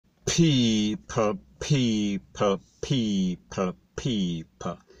People.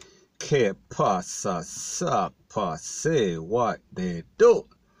 Que pasa, sapa, say what they do.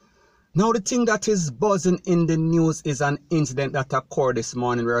 Now the thing that is buzzing in the news is an incident that occurred this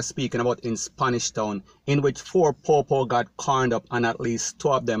morning we are speaking about in Spanish Town, in which 4 popo got cornered up and at least 2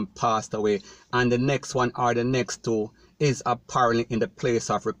 of them passed away, and the next one or the next 2 is apparently in the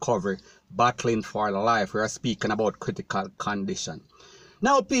place of recovery, battling for life. We are speaking about critical condition.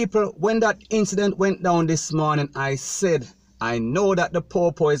 Now people, when that incident went down this morning, I said, I know that the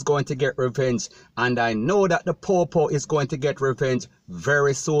popo is going to get revenge, and I know that the popo is going to get revenge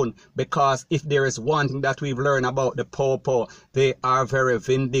very soon, because if there is one thing that we've learned about the popo, they are very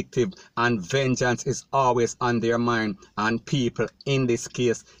vindictive and vengeance is always on their mind, and people, in this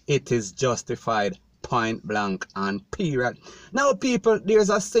case, it is justified, point blank and period. Now people,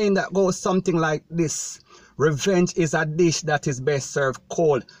 there's a saying that goes something like this: revenge is a dish that is best served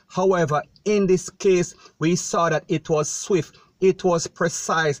cold. However, in this case, we saw that it was swift, it was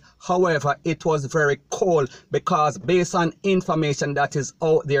precise, however, it was very cold, because based on information that is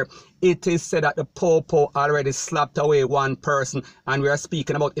out there, it is said that the popo already slapped away one person, and we are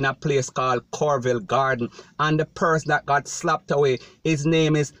speaking about in a place called Corville Garden, and the person that got slapped away, his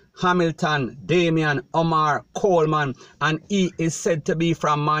name is Hamilton Damian Omar Coleman, and he is said to be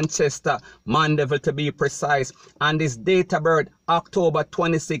from Manchester, Mandeville to be precise, and his date of birth October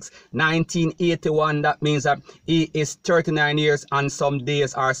 26, 1981. That means that he is 39 years and some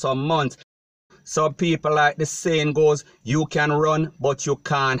days or some months. So people, like the saying goes, you can run but you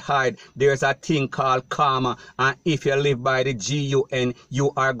can't hide. There's a thing called karma, and if you live by the GUN,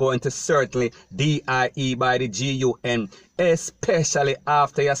 you are going to certainly DIE by the GUN, especially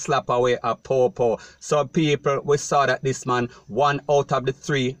after you slap away a popo. So people, we saw that this man, 1 out of the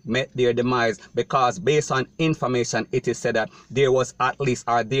 3 met their demise, because based on information, it is said that there were at least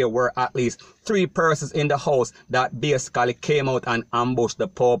 3 persons in the house that basically came out and ambushed the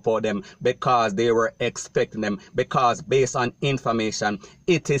popo them, because they were expecting them, because based on information,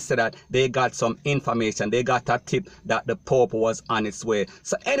 it is said that they got some information, they got a tip that the popo was on its way.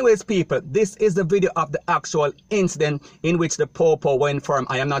 So anyways people, this is the video of the actual incident in which the popo went from.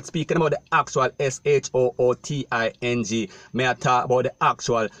 I am not speaking about the actual SHOOTING. May I talk about the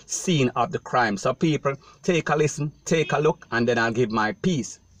actual scene of the crime. So people, take a listen, take a look, and then I'll give my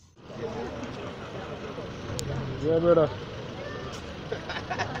piece. Yeah, brother.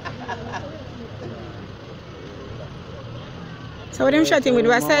 So what them shooting with?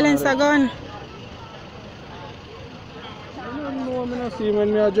 What silencer gun? I don't see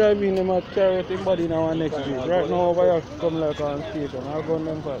when I drive in, them carry the body in our next street. Right now over here come like on station. I'll go on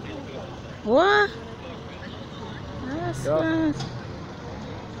them fast. What? That's nice.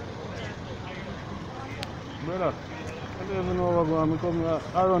 Brother, I don't even know where I'm going.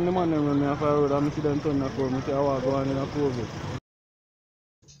 I run the money when I fire road and I see them turn the phone. I say I want to go on in a COVID.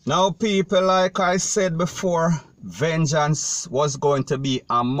 Now people, like I said before, vengeance was going to be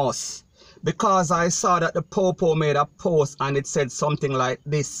a must, because I saw that the popo made a post and it said something like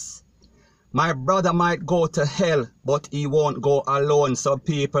this: my brother might go to hell, but he won't go alone. So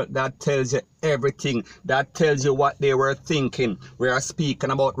people, that tells you everything. That tells you what they were thinking. We are speaking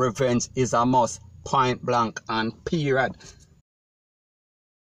about revenge is a must, point blank and period.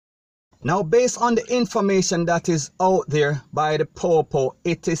 Now, based on the information that is out there by the popo,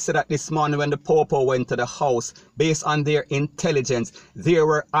 it is said that this morning when the popo went to the house, based on their intelligence, there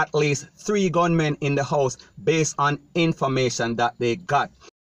were at least 3 gunmen in the house based on information that they got.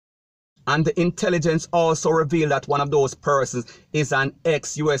 And the intelligence also revealed that one of those persons is an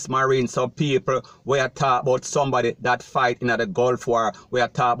ex-US Marine. So people, we are talking about somebody that fight in the Gulf War. We are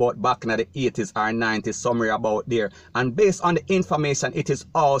talking about back in the 80s or 90s, somewhere about there. And based on the information, it is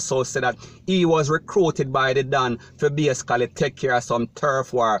also said that he was recruited by the Don to basically take care of some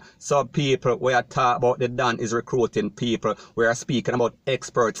turf war. So people, we are talking about the Don is recruiting people. We are speaking about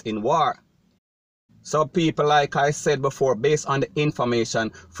experts in war. So people, like I said before, based on the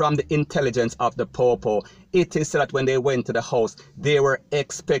information from the intelligence of the popo, it is said that when they went to the house, they were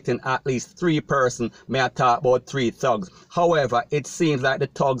expecting at least 3 persons. May I talk about 3 thugs. However, it seems like the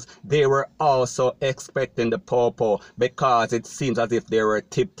thugs, they were also expecting the popo, because it seems as if they were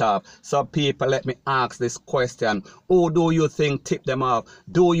tipped off. So people, let me ask this question: who do you think tipped them off?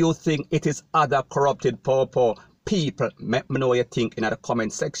 Do you think it is other corrupted popo? People, let me know what you think in the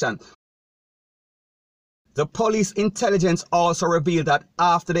comment section. The police intelligence also revealed that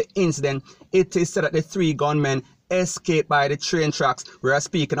after the incident, it is said that the 3 gunmen escaped by the train tracks. We are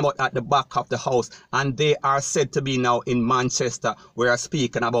speaking about at the back of the house, and they are said to be now in Manchester. We are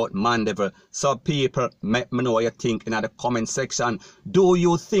speaking about Mandeville. So people, let me know what you think in the comment section. Do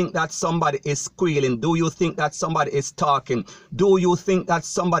you think that somebody is squealing? Do you think that somebody is talking? Do you think that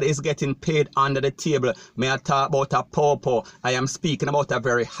somebody is getting paid under the table? May I talk about a popo? I am speaking about a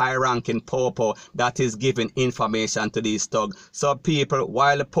very high-ranking popo that is giving information to these thugs. So people,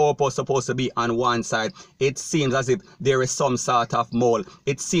 while the popo is supposed to be on one side, it seems as if there is some sort of mole.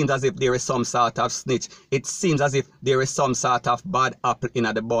 It seems as if there is some sort of snitch. It seems as if there is some sort of bad apple in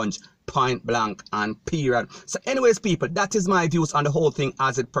the bunch. Point blank and period. So anyways, people, that is my views on the whole thing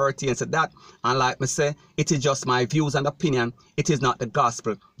as it pertains to that. And like me say, it is just my views and opinion. It is not the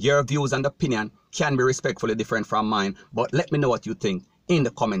gospel. Your views and opinion can be respectfully different from mine. But let me know what you think in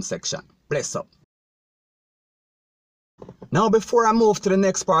the comment section. Bless up. Now, before I move to the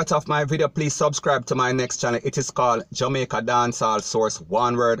next part of my video, please subscribe to my next channel. It is called Jamaica Dancehall Source,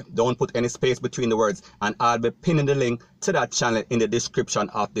 one word. Don't put any space between the words. And I'll be pinning the link to that channel in the description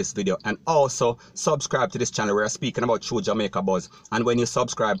of this video. And also, subscribe to this channel where I'm speaking about True Jamaica Buzz. And when you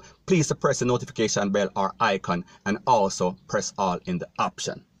subscribe, please press the notification bell or icon. And also, press all in the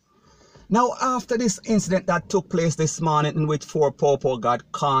option. Now, after this incident that took place this morning in which 4 popo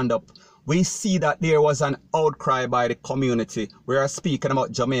got conned up, we see that there was an outcry by the community. We are speaking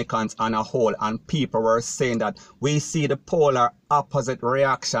about Jamaicans on a whole, and people were saying that we see the polar opposite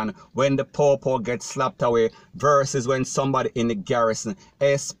reaction when the popo gets slapped away versus when somebody in the garrison,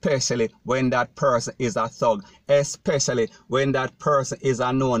 especially when that person is a thug, especially when that person is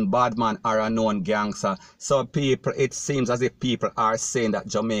a known bad man or a known gangster. So people, it seems as if people are saying that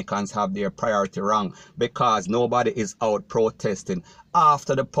Jamaicans have their priority wrong because nobody is out protesting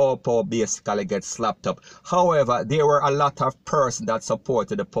after the popo basically gets slapped up. However, there were a lot of persons that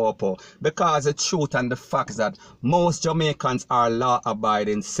supported the popo because the truth and the fact is that most Jamaicans are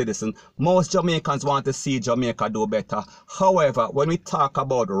law-abiding citizens. Most Jamaicans want to see Jamaica do better. However, when we talk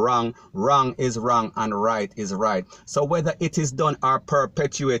about wrong, wrong is wrong and right is right. So whether it is done or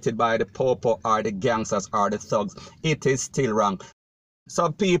perpetuated by the popo or the gangsters or the thugs, it is still wrong. So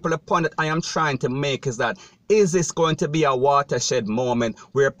people, the point that I am trying to make is that, is this going to be a watershed moment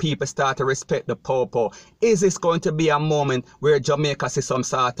where people start to respect the popo? Is this going to be a moment where Jamaica sees some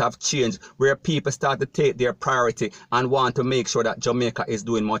sort of change, where people start to take their priority and want to make sure that Jamaica is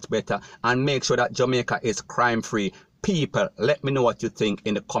doing much better and make sure that Jamaica is crime-free? People, let me know what you think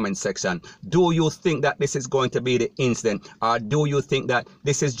in the comment section. Do you think that this is going to be the incident, or do you think that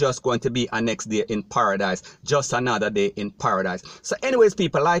this is just going to be a next day in paradise, just another day in paradise? So anyways,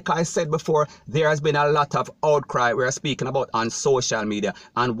 people, like I said before, there has been a lot of outcry we're speaking about on social media,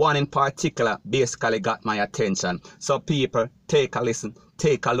 and one in particular basically got my attention. So people, take a listen,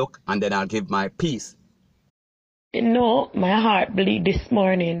 take a look, and then I'll give my piece. You know, my heart bleeds this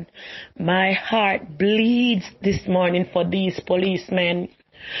morning. My heart bleeds this morning for these policemen.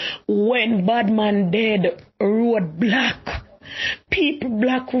 When bad man dead, road black. People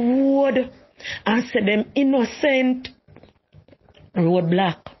black road and say them innocent. Road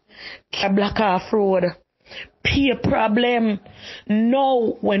black. Black off road. Pay problem.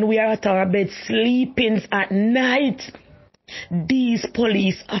 Now when we are at our bed sleeping at night, these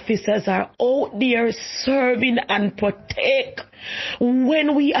police officers are out there serving and protect.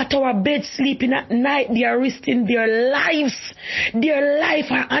 When we at our bed sleeping at night, they are risking their lives. Their life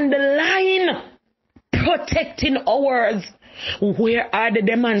are on the line, protecting ours. Where are the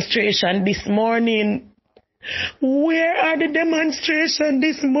demonstration this morning? Where are the demonstration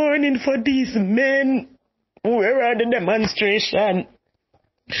this morning for these men? Where are the demonstration?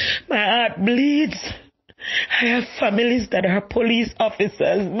 My heart bleeds. I have families that are police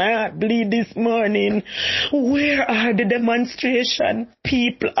officers. My heart bleeds this morning. Where are the demonstration?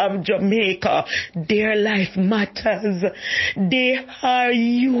 People of Jamaica, their life matters. They are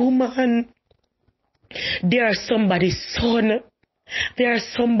human. They are somebody's son. They are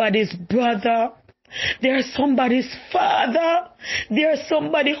somebody's brother. They are somebody's father. They are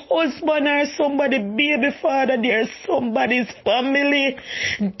somebody's husband or somebody's baby father. They are somebody's family.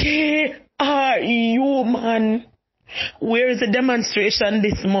 They are human. Where is the demonstration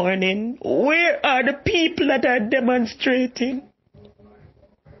this morning? Where are the people that are demonstrating?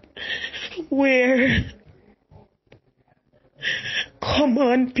 Where? Come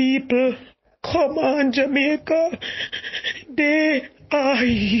on, people. Come on, Jamaica. They are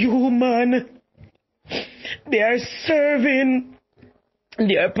human. They are serving.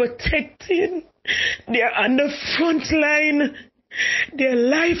 They are protecting. They are on the front line. Their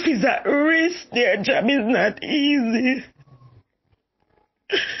life is at risk. Their job is not easy.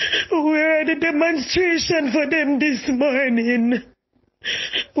 Where are the demonstration for them this morning?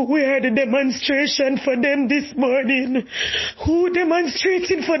 Where the demonstration for them this morning? Who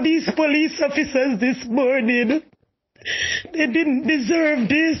demonstrating for these police officers this morning? They didn't deserve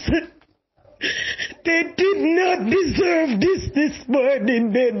this. They did not deserve this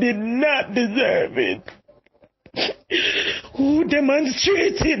morning. They did not deserve it. Who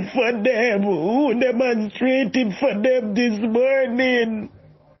demonstrated for them? Who demonstrated for them this morning?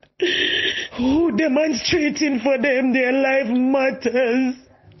 Who demonstrating for them their life matters?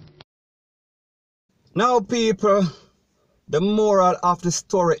 Now, people, the moral of the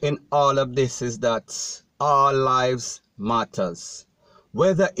story in all of this is that all lives matters.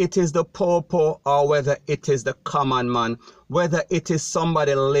 Whether it is the popo or whether it is the common man, whether it is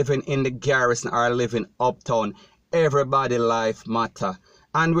somebody living in the garrison or living uptown, everybody life matter.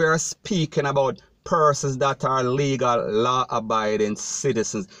 And we are speaking about persons that are legal, law-abiding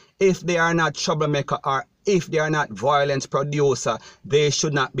citizens. If they are not troublemaker or if they are not violence producer, they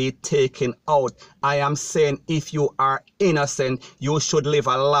should not be taken out. I am saying if you are innocent, you should live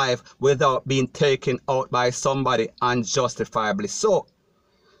a life without being taken out by somebody unjustifiably.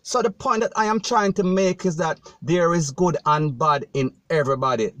 So the point that I am trying to make is that there is good and bad in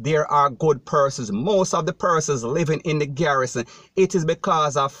everybody. There are good persons. Most of the persons living in the garrison, it is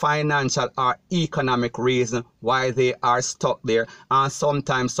because of financial or economic reason why they are stuck there. And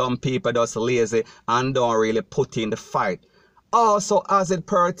sometimes some people just lazy and don't really put in the fight. Also, as it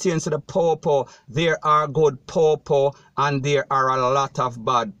pertains to the popo, there are good popo and there are a lot of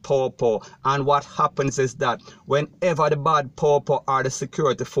bad popo. And what happens is that whenever the bad popo or the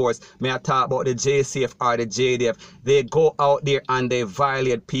security force, may I talk about the JCF or the JDF, they go out there and they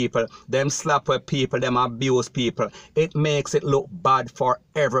violate people, them slap with people, them abuse people. It makes it look bad for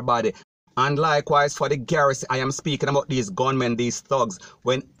everybody. And likewise for the garrison, I am speaking about these gunmen, these thugs.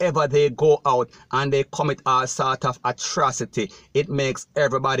 Whenever they go out and they commit all sort of atrocity, it makes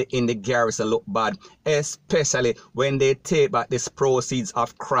everybody in the garrison look bad. Especially when they take back these proceeds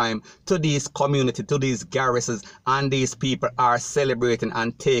of crime to these communities, to these garrisons, and these people are celebrating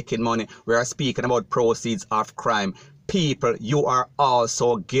and taking money. We are speaking about proceeds of crime. People, you are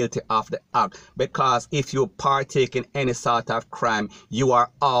also guilty of the act, because if you partake in any sort of crime, you are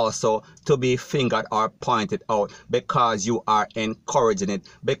also to be fingered or pointed out, because you are encouraging it,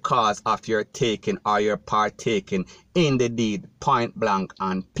 because of your taking or your partaking in the deed, point blank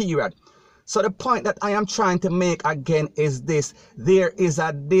and period. So the point that I am trying to make again is this: there is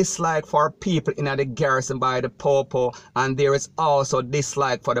a dislike for people in the garrison by the popo, and there is also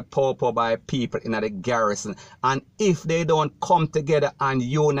dislike for the popo by people in the garrison. And if they don't come together and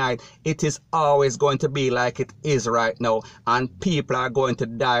unite, it is always going to be like it is right now, and people are going to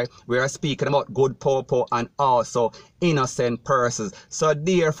die. We are speaking about good popo and also innocent persons. So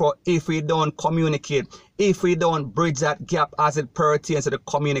therefore, if we don't communicate, if we don't bridge that gap as it pertains to the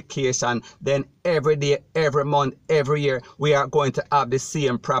communication, then every day, every month, every year, we are going to have the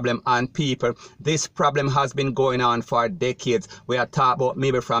same problem. And people, this problem has been going on for decades. We are talking about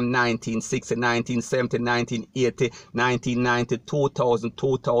maybe from 1960, 1970, 1980, 1990, 2000,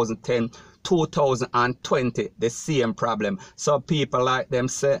 2010, 2020, the same problem. So people like them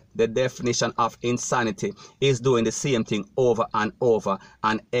say the definition of insanity is doing the same thing over and over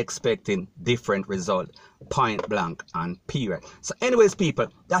and expecting different result, point blank and period. So anyways, people,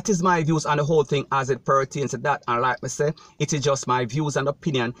 that is my views on the whole thing as it pertains to that. And like I say, it is just my views and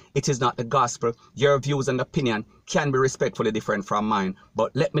opinion. It is not the gospel. Your views and opinion can be respectfully different from mine,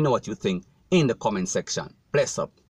 but let me know what you think in the comment section. Bless up.